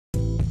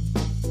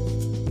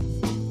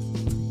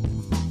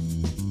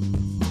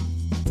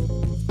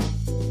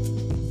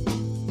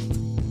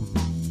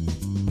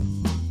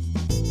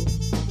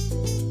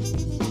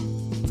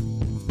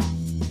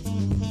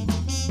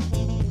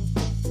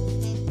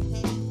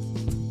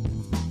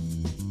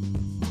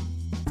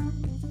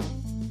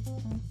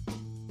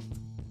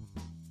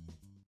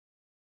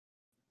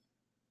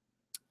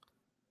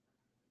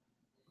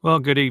Well,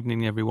 good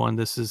evening, everyone.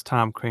 This is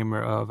Tom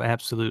Kramer of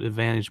Absolute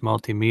Advantage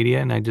Multimedia,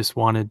 and I just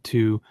wanted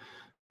to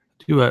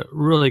do a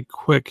really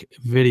quick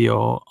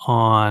video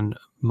on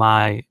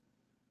my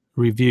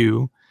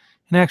review.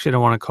 And actually, I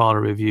don't want to call it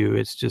a review,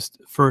 it's just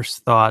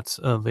first thoughts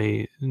of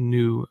a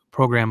new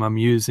program I'm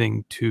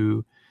using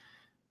to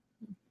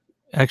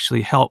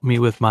actually help me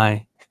with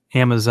my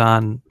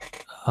Amazon,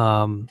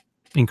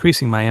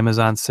 increasing my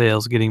Amazon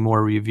sales, getting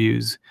more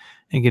reviews,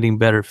 and getting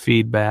better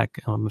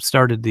feedback.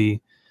 Started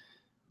the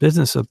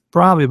business of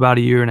probably about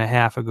a year and a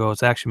half ago.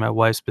 It's actually my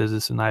wife's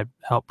business, and I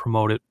help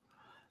promote it.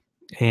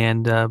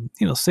 And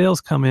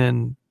sales come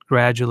in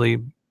gradually.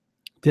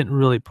 Didn't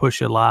really push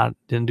a lot.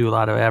 Didn't do a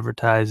lot of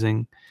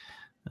advertising.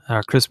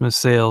 Our Christmas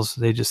sales,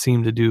 they just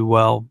seem to do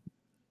well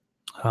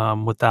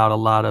without a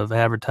lot of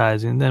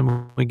advertising. Then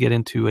when we get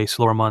into a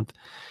slower month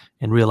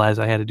and realize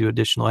I had to do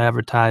additional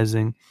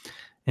advertising,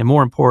 and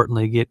more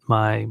importantly, get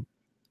my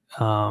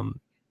um,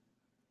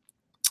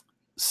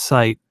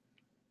 site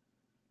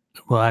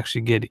will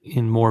actually get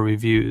in more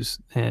reviews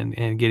and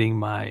getting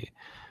my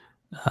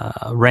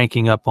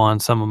ranking up on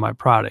some of my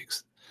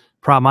products.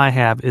 Problem I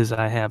have is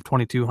I have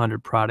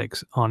 2,200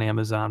 products on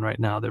Amazon right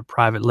now. They're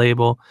private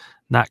label,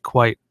 not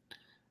quite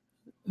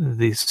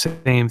the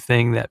same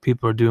thing that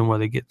people are doing where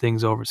they get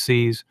things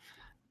overseas,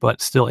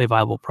 but still a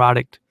viable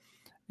product.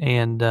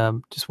 And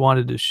just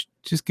wanted to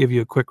just give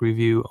you a quick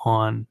review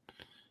on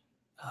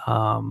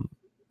um,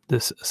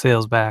 this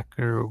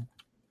Salesbacker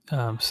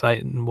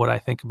site and what I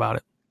think about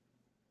it.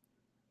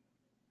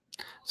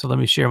 So let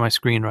me share my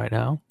screen right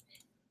now.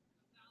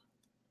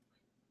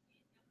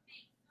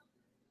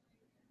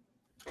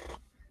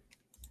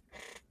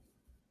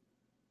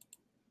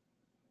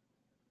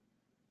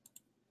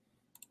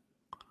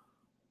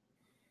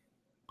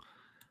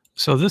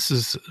 So this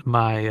is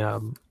my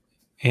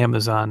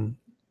Amazon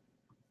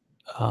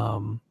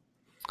um,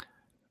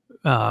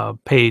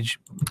 page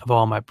of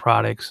all my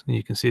products. And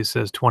you can see it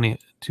says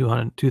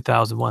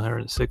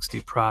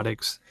 2,160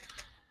 products.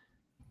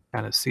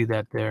 Kind of see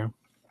that there.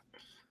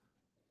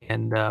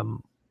 And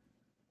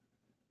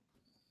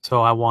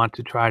so I want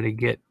to try to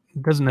get,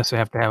 it doesn't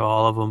necessarily have to have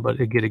all of them, but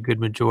to get a good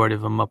majority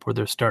of them up where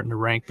they're starting to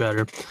rank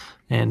better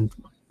and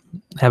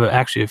have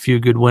actually a few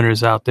good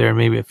winners out there,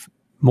 maybe if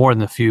more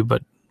than a few,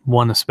 but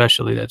one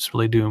especially that's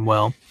really doing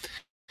well.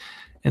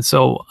 And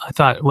so I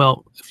thought,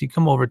 well, if you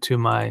come over to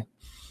my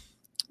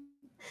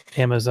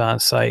Amazon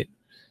site,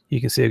 you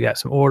can see I've got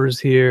some orders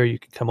here. You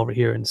can come over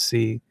here and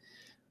see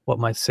what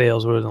my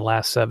sales were in the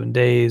last 7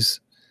 days.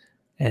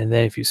 And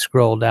then if you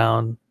scroll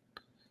down,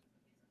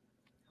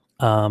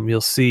 you'll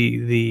see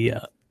the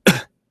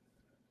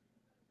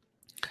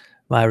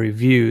my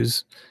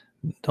reviews.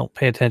 Don't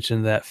pay attention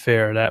to that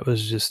fare. That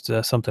was just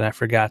something I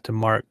forgot to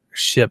mark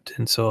shipped.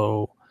 And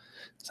so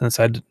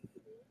since I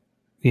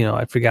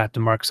forgot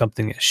to mark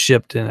something as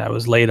shipped and I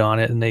was late on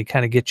it, and they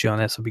kind of get you on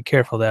that. So be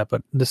careful of that,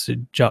 but this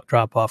would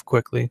drop off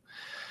quickly.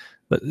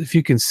 But if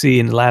you can see,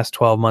 in the last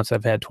 12 months,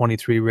 I've had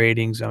 23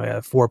 ratings. I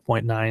have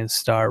 4.9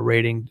 star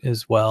rating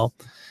as well.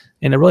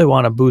 And I really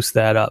want to boost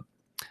that up.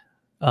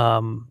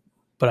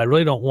 But I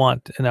really don't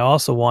want, and I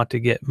also want to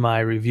get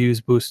my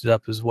reviews boosted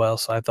up as well.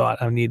 So I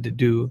thought I need to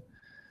do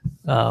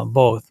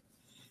both.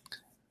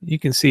 You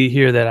can see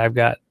here that I've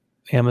got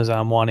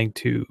Amazon wanting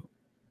to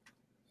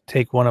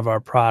take one of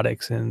our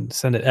products and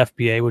send it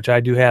FBA, which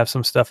I do have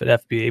some stuff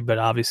at FBA, but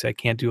obviously I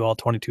can't do all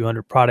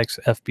 2,200 products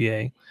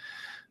FBA.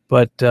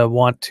 But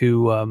want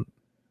to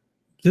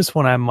this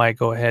one I might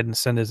go ahead and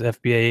send as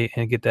FBA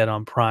and get that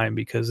on Prime,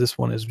 because this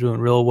one is doing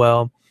real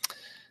well.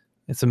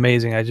 It's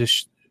amazing. I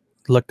just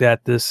looked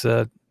at this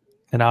an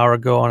hour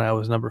ago, and I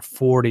was number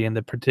 40 in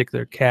the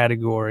particular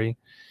category.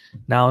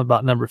 Now I'm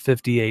about number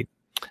 58.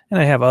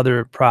 And I have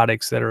other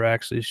products that are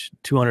actually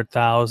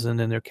 200,000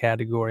 in their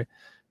category.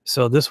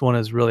 So this one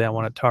is really, I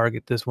want to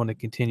target this one to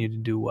continue to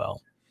do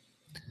well.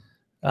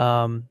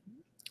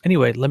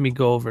 Anyway, let me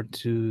go over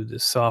to the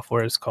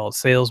software. It's called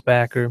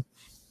Salesbacker.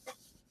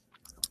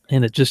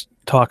 And it just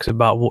talks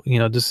about,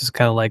 this is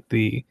kind of like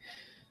the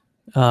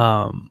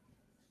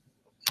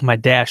my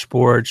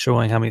dashboard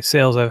showing how many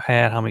sales I've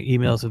had, how many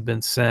emails have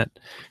been sent.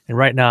 And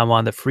right now I'm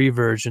on the free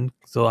version,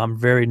 so I'm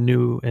very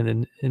new in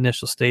the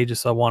initial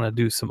stages. So I want to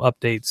do some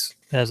updates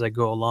as I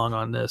go along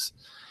on this.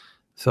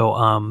 So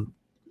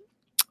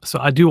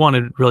I do want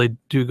to really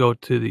go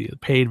to the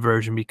paid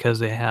version, because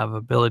they have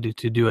ability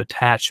to do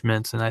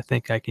attachments, and I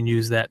think I can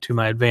use that to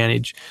my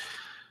advantage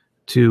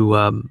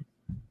to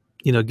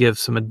give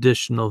some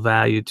additional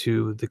value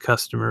to the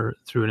customer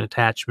through an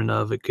attachment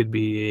of, it could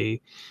be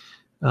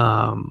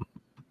a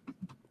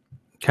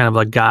kind of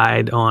a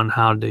guide on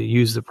how to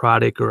use the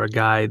product, or a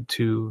guide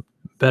to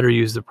better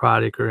use the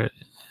product, or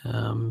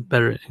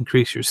better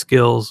increase your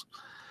skills.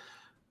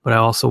 But I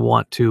also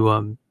want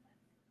to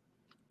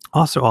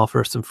also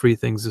offer some free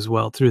things as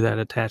well through that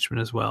attachment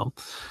as well.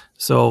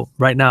 So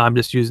right now I'm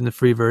just using the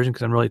free version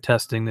because I'm really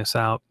testing this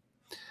out.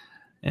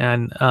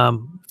 And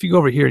if you go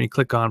over here and you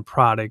click on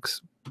products,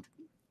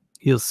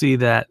 you'll see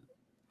that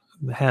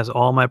it has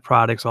all my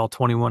products, all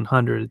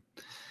 2,100.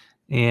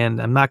 And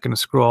I'm not going to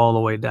scroll all the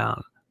way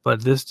down.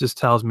 but this just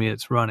tells me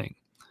it's running.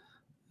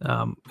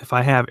 If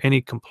I have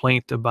any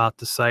complaint about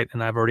the site,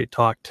 and I've already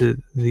talked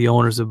to the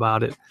owners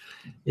about it,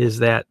 is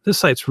that this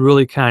site's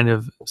really kind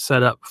of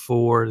set up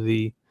for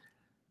the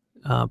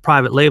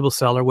private label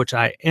seller, which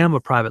I am a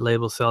private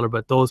label seller,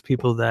 but those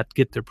people that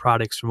get their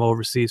products from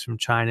overseas, from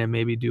China,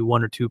 maybe do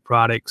 1 or 2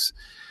 products.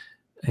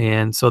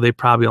 And so they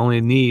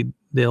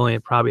only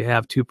probably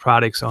have 2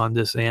 products on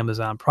this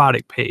Amazon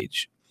product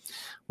page.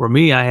 Where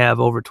me, I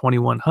have over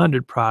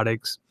 2,100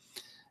 products,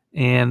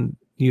 and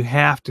you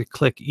have to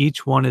click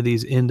each one of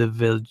these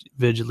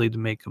individually to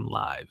make them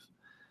live.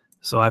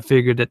 So I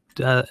figured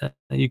that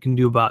you can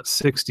do about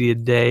 60 a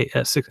day,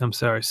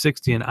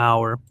 60 an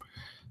hour.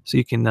 So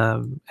you can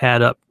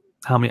add up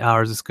how many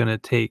hours it's going to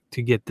take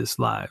to get this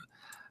live.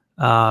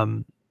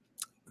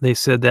 They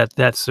said that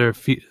that's their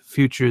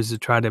future, is to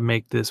try to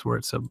make this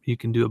where you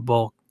can do a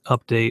bulk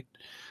update.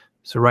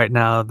 So right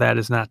now that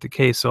is not the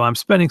case. So I'm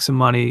spending some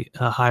money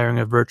hiring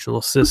a virtual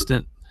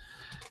assistant,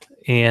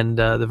 and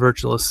the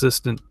virtual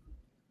assistant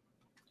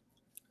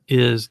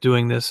is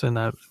doing this, and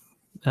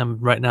I'm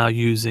right now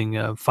using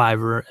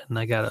Fiverr, and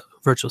I got a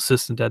virtual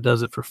assistant that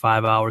does it for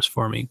 5 hours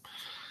for me.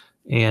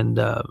 And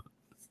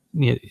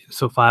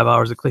so 5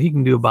 hours a click, he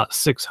can do about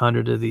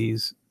 600 of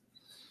these,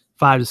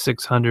 500 to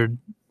 600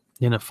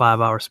 in a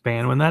 5-hour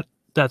span. When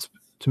that's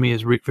to me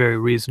is very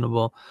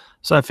reasonable.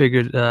 So I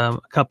figured a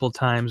couple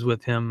times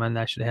with him, and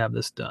I should have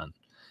this done.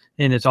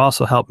 And it's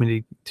also helped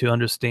me to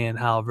understand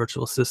how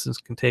virtual assistants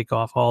can take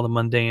off all the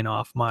mundane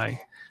off my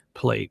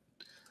plate.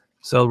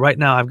 So right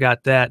now I've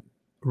got that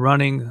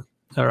running,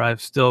 or I'm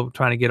still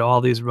trying to get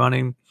all these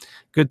running.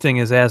 Good thing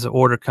is, as the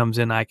order comes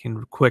in, I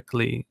can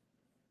quickly,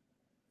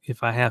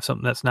 if I have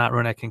something that's not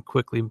running, I can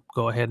quickly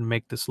go ahead and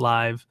make this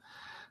live.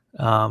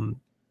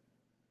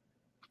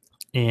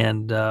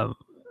 And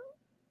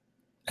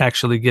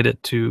actually get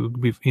it to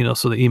be,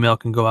 so the email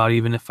can go out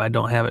even if I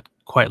don't have it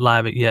quite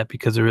live yet,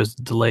 because there is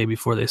a delay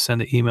before they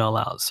send the email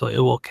out. So it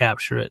will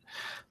capture it.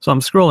 So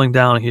I'm scrolling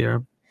down here,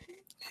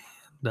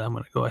 and I'm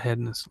going to go ahead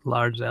and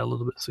enlarge that a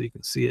little bit so you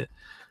can see it.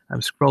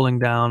 I'm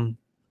scrolling down,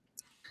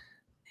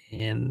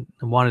 and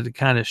I wanted to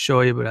kind of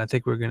show you, but I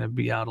think we're going to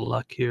be out of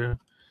luck here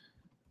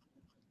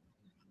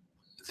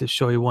to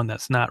show you one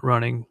that's not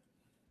running.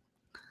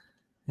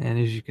 And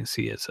as you can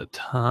see, it's a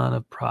ton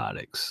of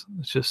products.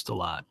 It's just a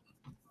lot.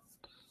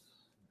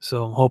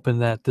 So I'm hoping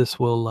that this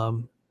will,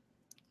 I'm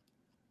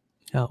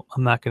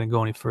not going to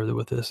go any further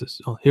with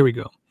this. Oh, here we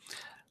go.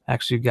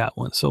 Actually got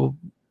one. So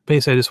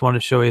basically I just wanted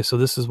to show you. So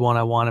this is one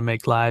I want to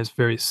make live. It's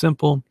very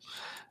simple.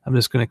 I'm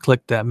just going to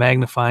click that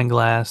magnifying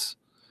glass,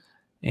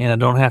 and I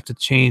don't have to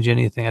change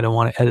anything. I don't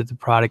want to edit the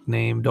product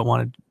name. Don't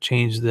want to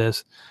change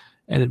this.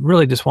 And it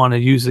really just want to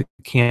use the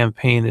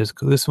campaign.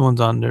 This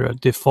one's under a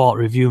default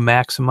review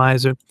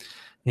maximizer.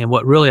 And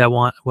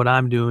what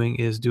I'm doing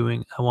is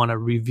I want a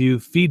review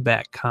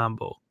feedback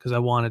combo, because I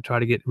want to try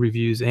to get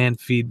reviews and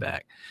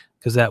feedback,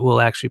 because that will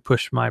actually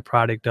push my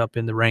product up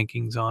in the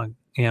rankings on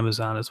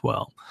Amazon as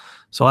well.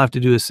 So all I have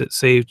to do is hit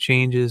save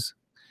changes,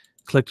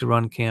 click to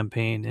run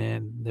campaign,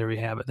 and there we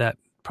have it. That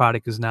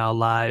product is now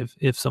live.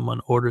 If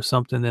someone orders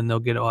something, then they'll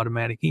get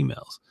automatic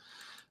emails.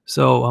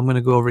 So I'm going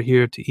to go over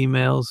here to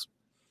emails.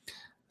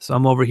 So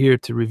I'm over here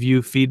to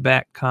review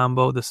feedback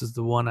combo. This is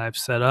the one I've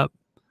set up.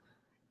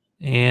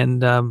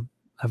 And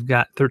I've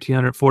got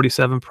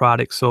 1,347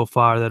 products so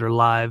far that are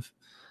live,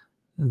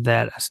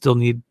 that I still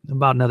need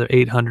about another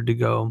 800 to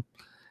go.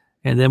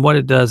 And then what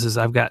it does is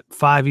I've got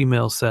 5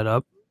 emails set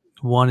up.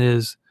 One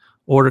is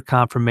order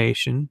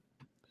confirmation.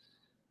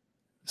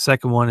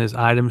 Second one is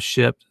items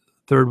shipped.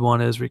 Third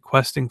one is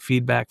requesting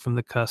feedback from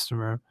the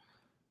customer.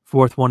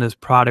 Fourth one is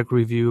product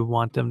review.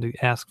 Want them to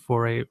ask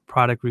for a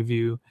product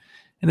review.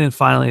 And then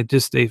finally,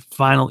 just a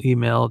final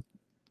email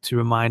to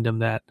remind them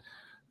that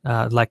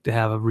I'd like to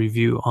have a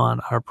review on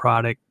our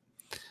product.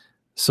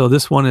 So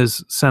this one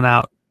is sent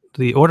out.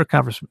 The order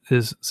conference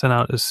is sent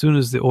out as soon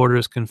as the order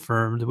is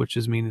confirmed, which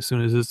is mean as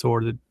soon as it's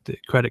ordered, the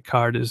credit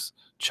card is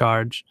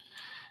charged.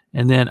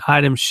 And then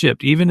items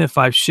shipped. Even if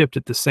I've shipped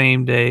it the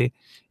same day,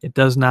 it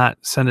does not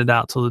send it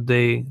out till the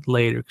day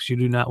later, because you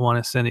do not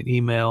want to send an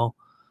email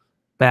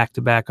back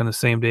to back on the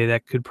same day.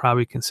 That could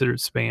probably be considered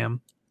spam.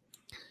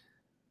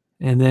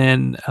 And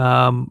then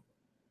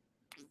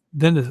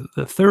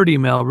the third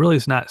email really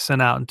is not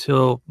sent out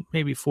until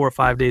maybe 4 or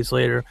 5 days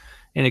later,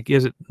 and it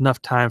gives it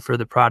enough time for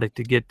the product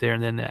to get there.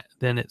 And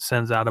then it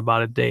sends out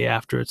about a day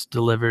after it's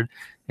delivered,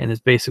 and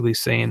it's basically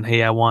saying,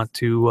 hey, I want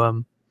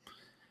to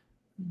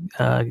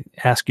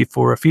ask you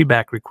for a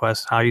feedback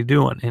request. How you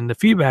doing? And the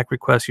feedback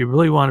request, you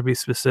really want to be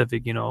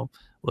specific.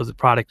 Was the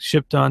product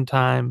shipped on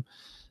time?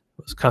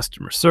 Was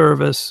customer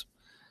service?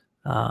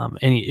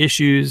 Any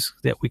issues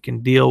that we can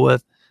deal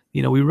with?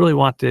 We really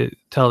want to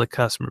tell the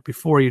customer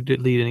before you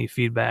leave any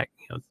feedback,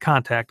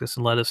 contact us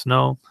and let us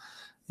know.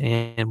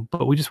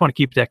 But we just want to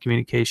keep that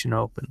communication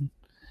open.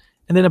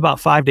 And then about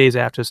 5 days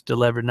after it's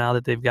delivered, now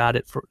that they've got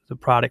it for the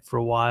product for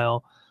a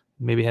while,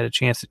 maybe had a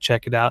chance to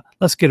check it out,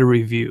 let's get a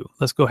review.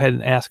 Let's go ahead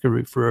and ask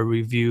for a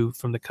review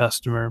from the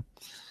customer.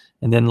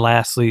 And then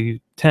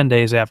lastly, 10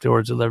 days after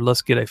it's delivered,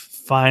 let's get a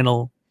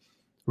final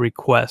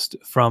request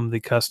from the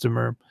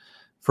customer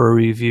for a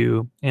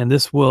review, and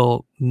this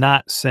will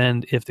not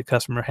send if the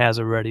customer has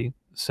already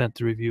sent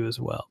the review as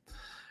well.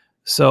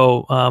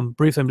 So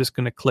briefly, I'm just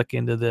going to click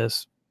into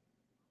this.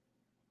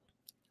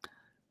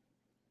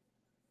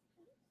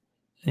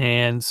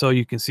 And so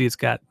you can see it's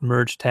got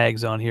merge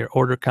tags on here,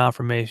 order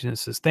confirmation. It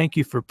says, thank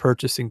you for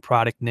purchasing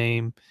product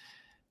name.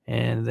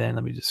 And then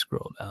let me just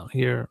scroll down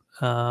here.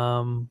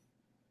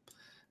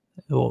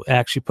 It will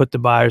actually put the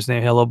buyer's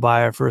name. Hello,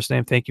 buyer. First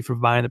name. Thank you for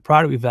buying the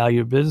product. We value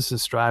your business and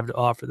strive to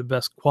offer the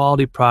best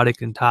quality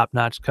product and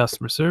top-notch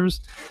customer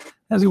service,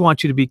 as we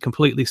want you to be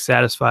completely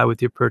satisfied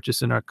with your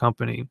purchase in our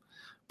company.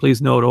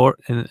 Please note,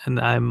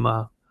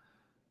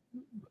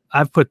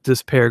 I've put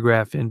this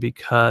paragraph in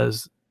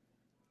because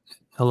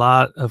a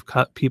lot of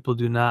people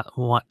do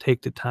not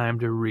take the time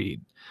to read.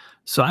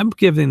 So I'm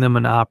giving them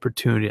an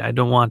opportunity. I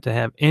don't want to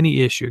have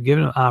any issue.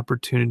 Giving them an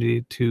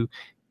opportunity to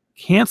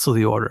cancel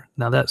the order.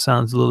 Now that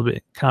sounds a little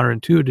bit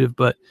counterintuitive,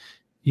 but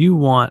you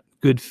want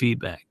good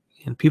feedback,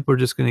 and people are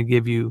just going to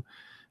give you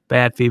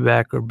bad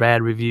feedback or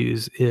bad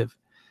reviews if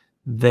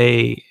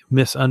they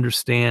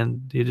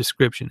misunderstand the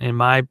description. And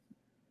my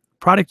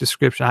product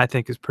description, I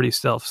think, is pretty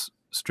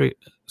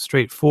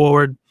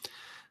straightforward,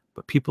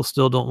 but people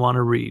still don't want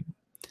to read.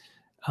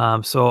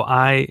 So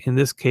in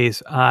this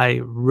case,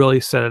 I really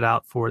set it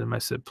out for them. I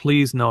said,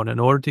 please note, in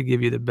order to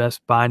give you the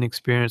best buying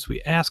experience,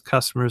 we ask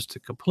customers to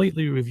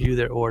completely review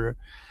their order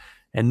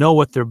and know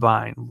what they're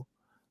buying.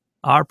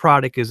 Our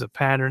product is a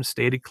pattern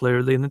stated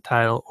clearly in the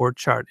title or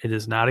chart. It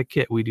is not a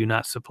kit. We do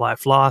not supply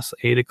floss,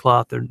 aided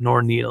cloth,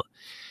 nor needle.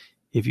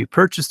 If you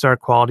purchased our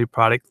quality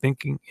product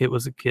thinking it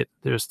was a kit,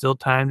 there's still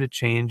time to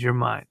change your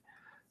mind.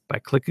 By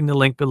clicking the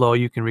link below,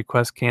 you can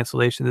request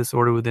cancellation of this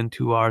order within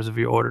 2 hours of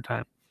your order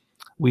time.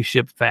 We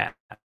ship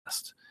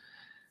fast.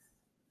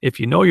 If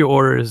you know your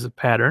order is a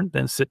pattern,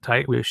 then sit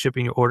tight. We are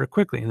shipping your order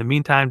quickly. In the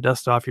meantime,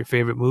 dust off your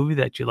favorite movie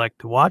that you like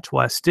to watch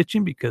while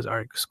stitching, because our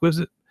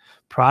exquisite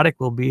product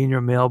will be in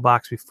your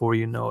mailbox before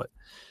you know it.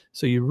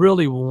 So you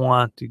really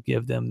want to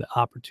give them the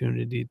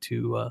opportunity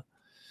to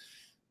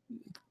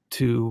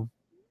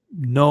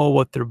know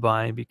what they're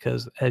buying,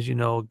 because, as you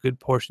know, a good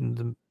portion of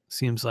them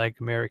seems like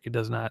America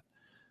does not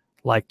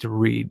like to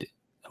read,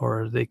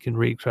 or they can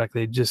read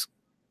correctly. I just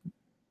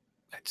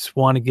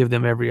want to give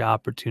them every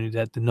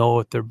opportunity to know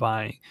what they're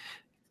buying.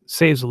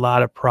 Saves a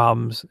lot of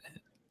problems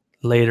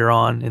later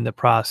on in the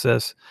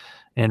process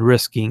and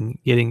risking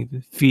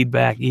getting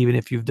feedback, even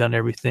if you've done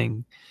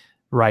everything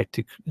right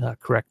to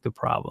correct the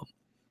problem.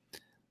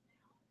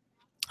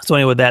 So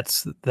anyway,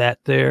 that's that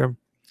there.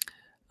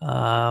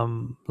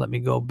 Let me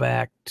go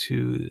back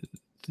to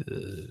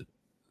the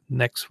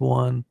next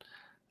one.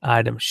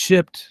 Item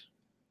shipped.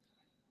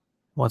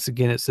 Once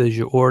again, it says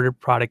your order,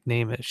 product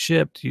name is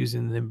shipped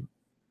using the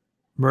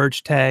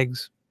merge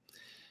tags,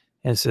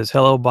 and it says,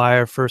 hello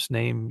buyer, first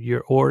name,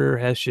 your order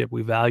has shipped.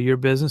 We value your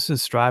business and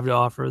strive to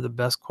offer the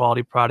best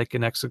quality product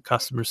and excellent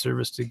customer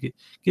service to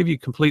give you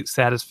complete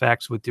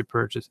satisfaction with your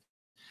purchase.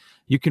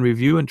 You can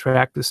review and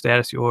track the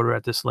status of your order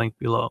at this link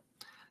below.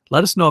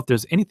 Let us know if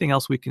there's anything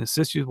else we can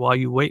assist you while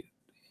you wait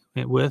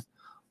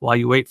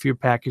for your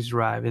package to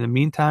arrive. In the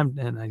meantime,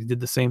 and I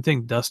did the same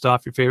thing, dust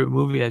off your favorite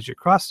movie, as your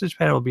cross-stitch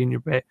pattern will be in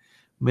your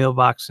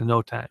mailbox in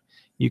no time.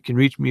 You can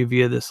reach me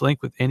via this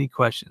link with any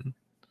question.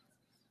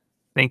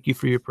 Thank you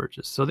for your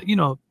purchase. So that,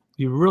 you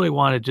really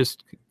want to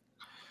just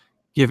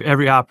give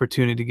every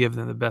opportunity to give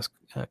them the best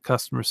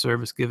customer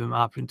service, give them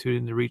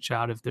opportunity to reach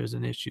out if there's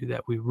an issue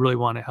that we really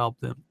want to help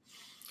them.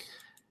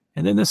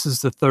 And then this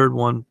is the third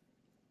one.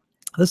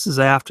 This is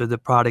after the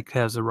product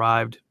has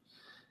arrived.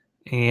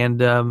 And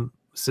it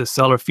says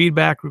seller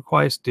feedback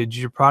request. Did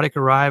your product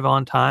arrive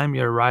on time?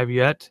 You arrive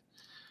yet?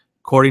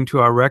 According to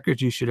our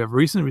records, you should have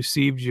recently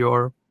received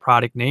your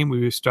product name.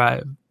 We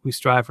strive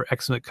for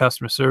excellent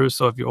customer service.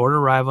 So if your order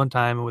arrived on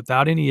time and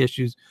without any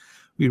issues,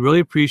 we'd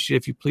really appreciate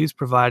if you please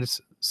provide us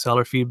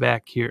seller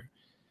feedback here.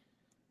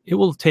 It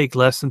will take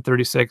less than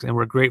 30 seconds, and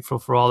we're grateful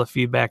for all the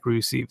feedback we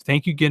receive.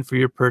 Thank you again for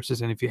your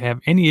purchase. And if you have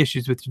any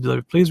issues with your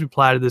delivery, please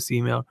reply to this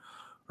email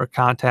or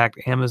contact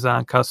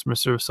Amazon customer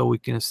service so we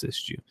can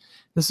assist you.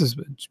 This is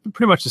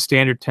pretty much a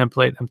standard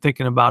template. I'm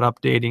thinking about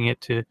updating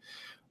it to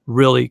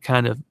really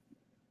kind of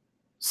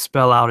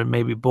spell out in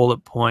maybe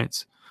bullet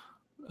points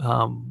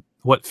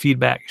what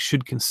feedback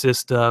should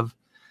consist of.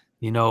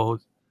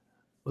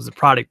 Was the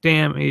product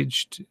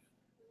damaged?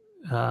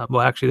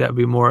 Well, actually, that would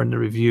be more in the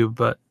review,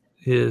 but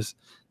did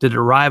it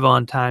arrive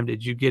on time?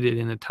 Did you get it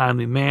in a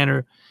timely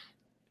manner?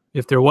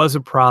 If there was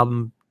a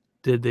problem,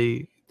 did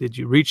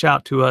you reach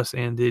out to us,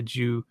 and did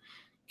you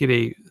get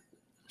a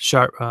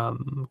sharp,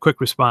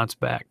 quick response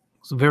back?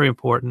 So very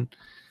important.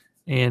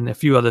 And a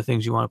few other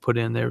things you want to put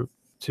in there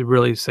to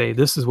really say,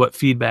 this is what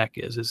feedback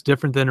is. It's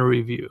different than a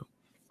review.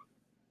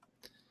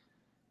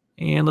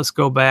 And let's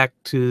go back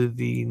to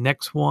the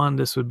next one.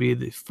 This would be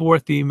the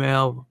fourth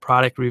email,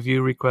 product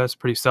review request,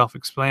 pretty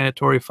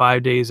self-explanatory,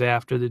 5 days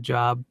after the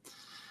job.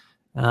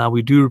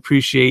 We do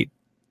appreciate,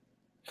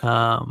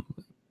 well,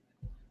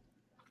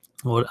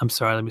 I'm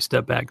sorry, let me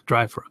step back.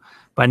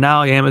 By By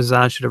now,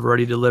 Amazon should have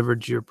already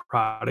delivered your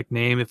product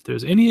name. If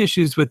there's any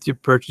issues with your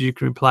purchase, you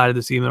can reply to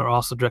this email or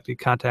also directly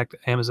contact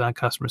Amazon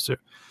customer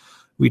service.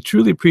 We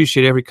truly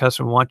appreciate every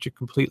customer and want you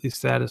completely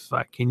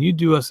satisfied. Can you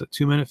do us a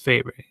 2-minute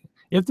favor?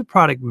 If the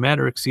product met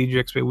or exceeds your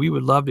expectations, we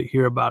would love to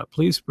hear about it.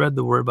 Please spread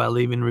the word by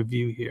leaving a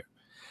review here.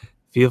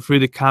 Feel free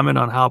to comment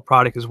on how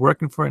product is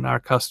working for in our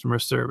customer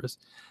service.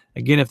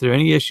 Again, if there are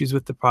any issues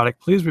with the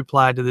product, please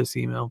reply to this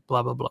email,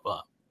 blah, blah, blah,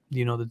 blah.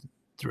 You know the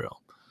drill.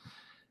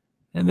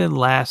 And then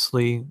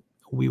lastly,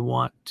 we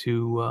want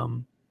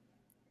to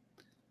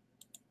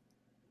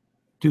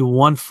do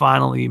one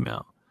final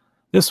email.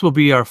 This will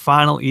be our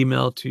final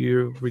email to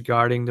you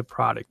regarding the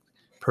product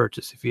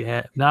purchase. If you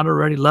have not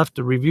already left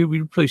a review,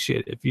 we'd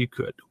appreciate it if you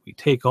could. We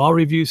take all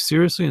reviews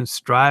seriously and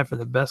strive for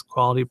the best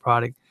quality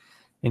product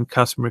and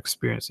customer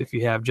experience. If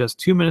you have just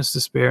 2 minutes to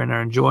spare and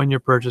are enjoying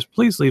your purchase,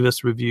 please leave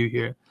us a review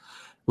here.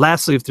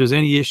 Lastly, if there's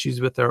any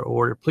issues with our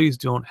order, please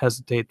don't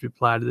hesitate to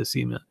reply to this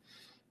email.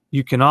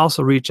 You can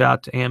also reach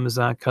out to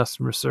Amazon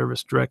customer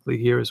service directly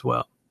here as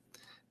well.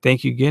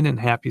 Thank you again and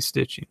happy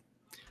stitching.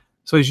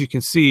 So as you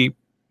can see,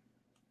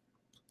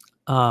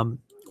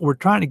 we're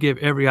trying to give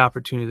every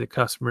opportunity to the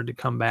customer to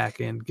come back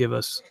and give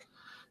us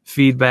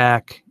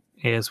feedback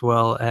as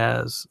well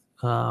as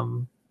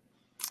a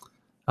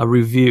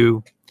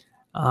review.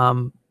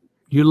 You're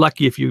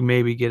lucky if you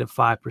maybe get a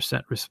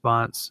 5%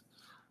 response,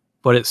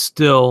 but it's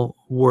still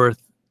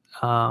worth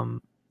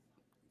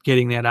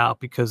getting that out,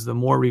 because the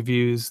more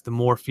reviews, the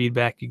more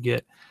feedback you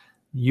get,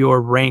 your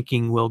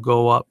ranking will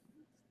go up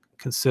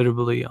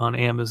considerably on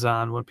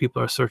Amazon when people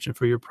are searching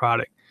for your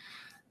product.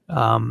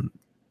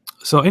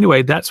 So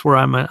anyway, that's where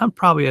I'm at. I'm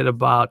probably at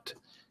about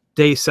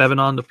day 7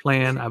 on the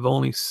plan. I've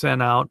only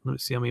sent out, let me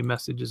see how many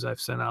messages I've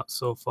sent out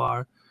so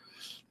far.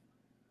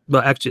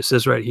 Well, actually it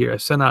says right here,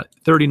 I've sent out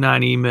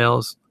 39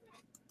 emails.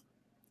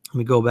 Let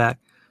me go back.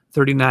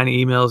 39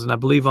 emails, and I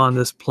believe on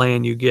this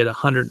plan you get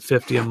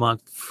 150 a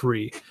month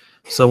free.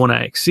 So when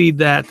I exceed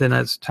that, then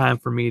it's time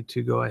for me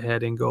to go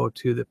ahead and go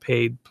to the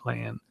paid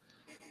plan.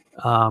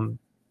 Let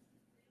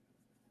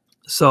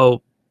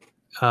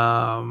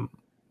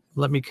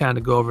me kind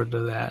of go over to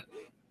that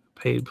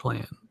paid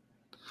plan.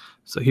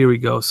 So here we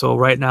go. So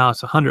right now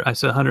it's 100. I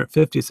said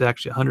 150. It's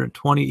actually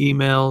 120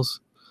 emails.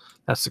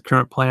 That's the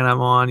current plan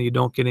I'm on. You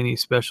don't get any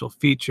special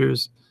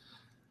features.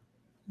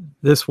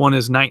 This one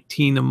is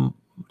 $19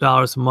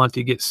 a month.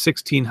 You get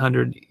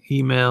 1,600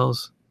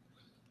 emails.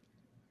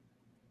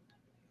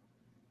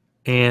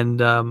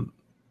 And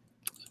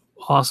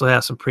also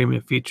has some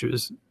premium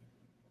features,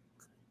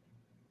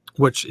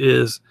 which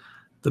is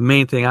the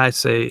main thing I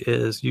say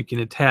is you can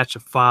attach a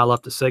file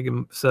up to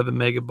 7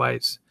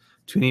 megabytes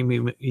to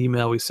any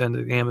email we send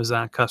to the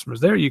Amazon customers.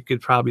 There you could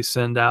probably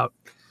send out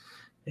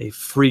a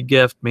free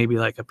gift, maybe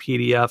like a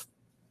PDF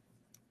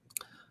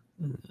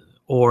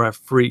or a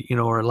free,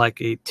 or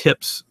like a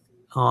tips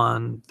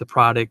on the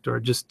product, or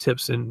just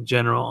tips in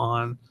general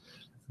on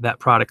that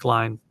product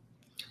line.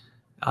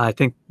 I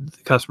think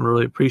the customer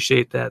really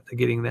appreciate that,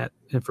 getting that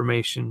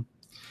information.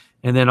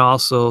 And then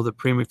also the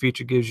premium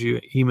feature gives you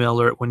an email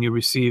alert when you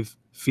receive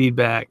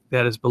feedback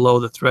that is below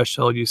the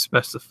threshold you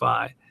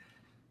specify.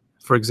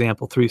 For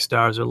example, 3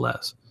 stars or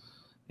less.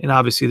 And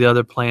obviously the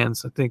other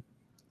plans, I think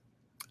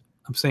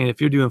I'm saying if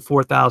you're doing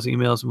 4,000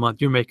 emails a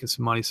month, you're making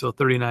some money. So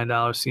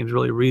 $39 seems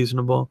really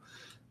reasonable.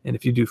 And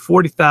if you do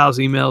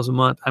 40,000 emails a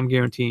month, I'm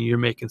guaranteeing you're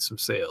making some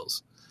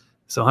sales.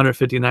 So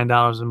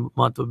 $159 a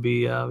month would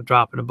be a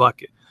drop in a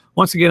bucket.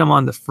 Once again, I'm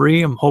on the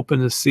free. I'm hoping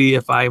to see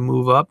if I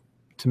move up.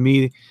 To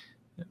me,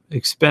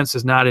 expense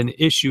is not an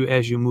issue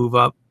as you move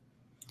up.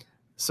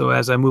 So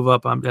as I move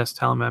up, I'm just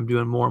telling me I'm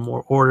doing more and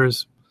more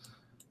orders.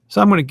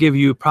 So I'm going to give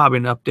you probably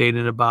an update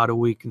in about a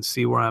week and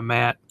see where I'm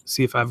at,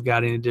 see if I've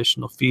got any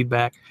additional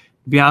feedback.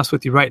 To be honest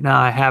with you, right now,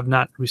 I have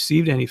not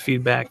received any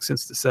feedback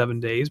since the 7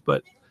 days,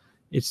 but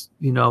it's,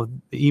 the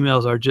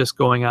emails are just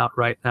going out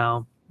right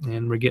now,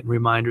 and we're getting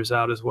reminders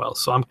out as well.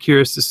 So I'm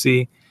curious to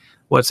see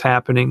what's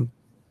happening.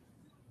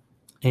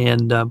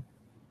 And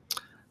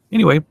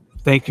anyway,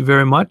 thank you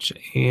very much.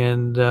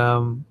 And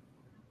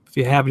if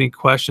you have any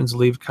questions,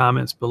 leave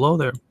comments below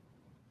there.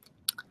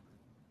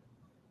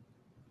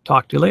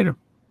 Talk to you later.